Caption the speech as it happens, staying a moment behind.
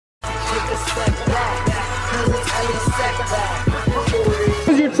How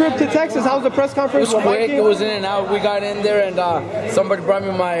was your trip to Texas? How was the press conference? It was quick. It was in and out. We got in there and somebody brought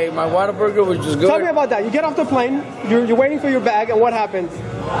me my Whataburger, which was good. Tell me about that. You get off the plane, you're waiting for your bag, and what happens?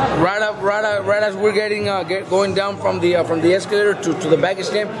 Right as we're going down from the escalator to the baggage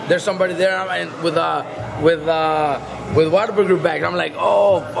claim, there's somebody there and with Whataburger bag. I'm like,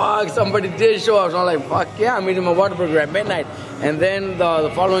 oh fuck, somebody did show up. So I'm like, fuck yeah, I'm eating my Whataburger at midnight. And then the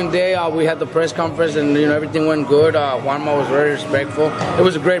following day, we had the press conference, and everything went good. Juanma was very respectful. It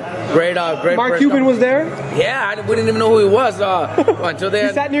was a great. Mark Cuban was there. Yeah, we didn't even know who he was until they.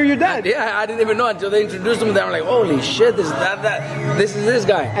 He sat near your dad. Yeah, I didn't even know until they introduced him. Then I'm like, holy shit, this is this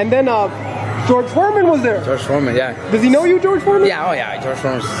guy. And then George Foreman was there. George Foreman, yeah. Does he know you, George Foreman? Yeah, oh yeah, George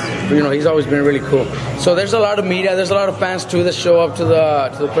Foreman's, he's always been really cool. So there's a lot of media, there's a lot of fans too that show up to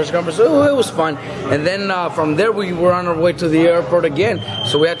the press conference. So it was fun. And then from there we were on our way to the airport again.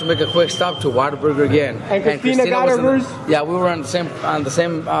 So we had to make a quick stop to Whataburger again. And Christina got hers? Yeah, we were on the same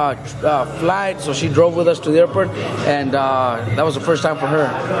flight. So she drove with us to the airport, and that was the first time for her.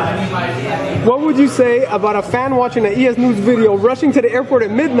 What would you say about a fan watching an EsNews video rushing to the airport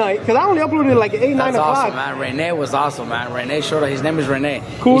at midnight? Because I only uploaded like 8, 9 o'clock. Awesome, man. Rene was awesome, man. Rene showed up. His name is Rene.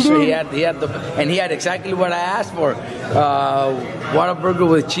 Cool dude. He had exactly what I asked for. Whataburger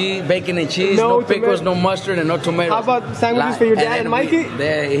with cheese, bacon and cheese, no pickles, no mustard, and no tomatoes. How about sandwiches for your dad and Mikey?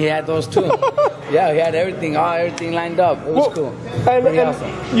 He had those too. Yeah, he had everything lined up. It was cool. And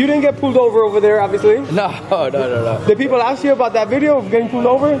awesome. You didn't get pulled over there, obviously? No. Did people ask you about that video of getting pulled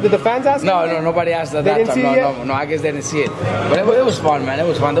over? Did the fans ask you? No, nobody asked at that time. No, I guess they didn't see it. But it was fun, man. It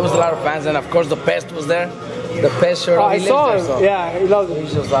was fun. There was a lot of fans, and of course the Pest was there. The Pest showed up. I saw him. So. Yeah, he loves it.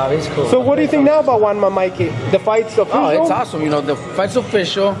 He's cool. So what do you think now about Juanma Mikey? The fight's official? Oh, it's awesome. The fight's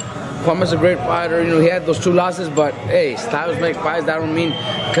official. Juanma's a great fighter. He had those 2 losses, but hey, styles make fights. That don't mean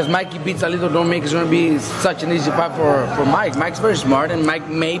because Mikey beats Salido don't make it's going to be such an easy fight for Mike. Mike's very smart, and Mike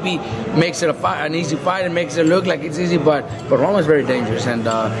maybe makes it an easy fight and makes it look like it's easy, but Juanma's very dangerous, and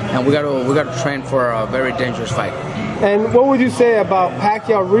we got to train for a very dangerous fight. And what would you say about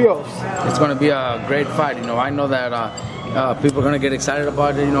Pacquiao Rios? It's going to be a great fight. I know that people are going to get excited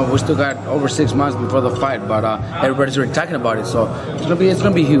about it. We still got over 6 months before the fight, but everybody's already talking about it. So it's going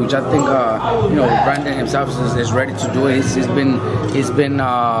to be huge. I think Brandon himself is ready to do it.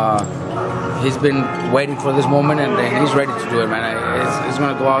 He's been waiting for this moment, and he's ready to do it, man. He's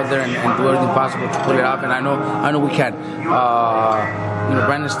going to go out there and do everything possible to pull it off, and I know we can.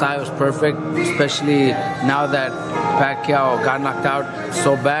 Brandon's style is perfect, especially now that Pacquiao got knocked out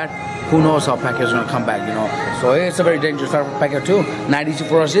so bad. Who knows how Pacquiao's going to come back, So it's a very dangerous fight for Pacquiao too. Not easy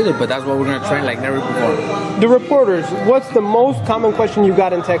for us either, but that's what we're going to train like never before. The reporters, what's the most common question you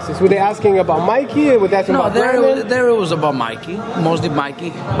got in Texas? Were they asking about Mikey? Were they asking about Brandon? There it was about Mikey, mostly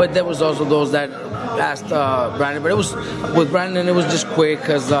Mikey, but there was also those that asked Brandon. But it was with Brandon, it was just quick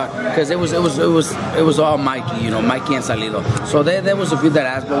because it was all Mikey, Mikey and Salido. So there was a few that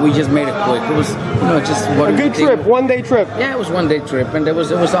asked, but we just made it quick. It was just what a good trip, 1-day trip. Yeah, it was 1-day trip, and it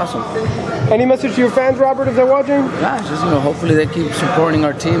was awesome. Any message to your fans, Robert, if they're watching? Yeah, just hopefully they keep supporting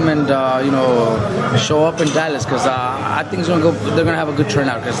our team and show up in Dallas, because I think they're gonna have a good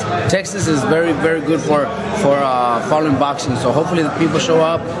turnout, because Texas is very, very good for following boxing. So hopefully the people show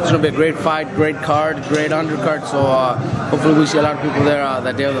up. It's gonna be a great fight, great card, great undercard. So hopefully we see a lot of people there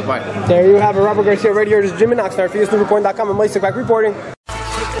that day of the fight. There you have it, Robert Garcia right here. This is Jimmy Oxnard for EsNews.com and Mike back reporting.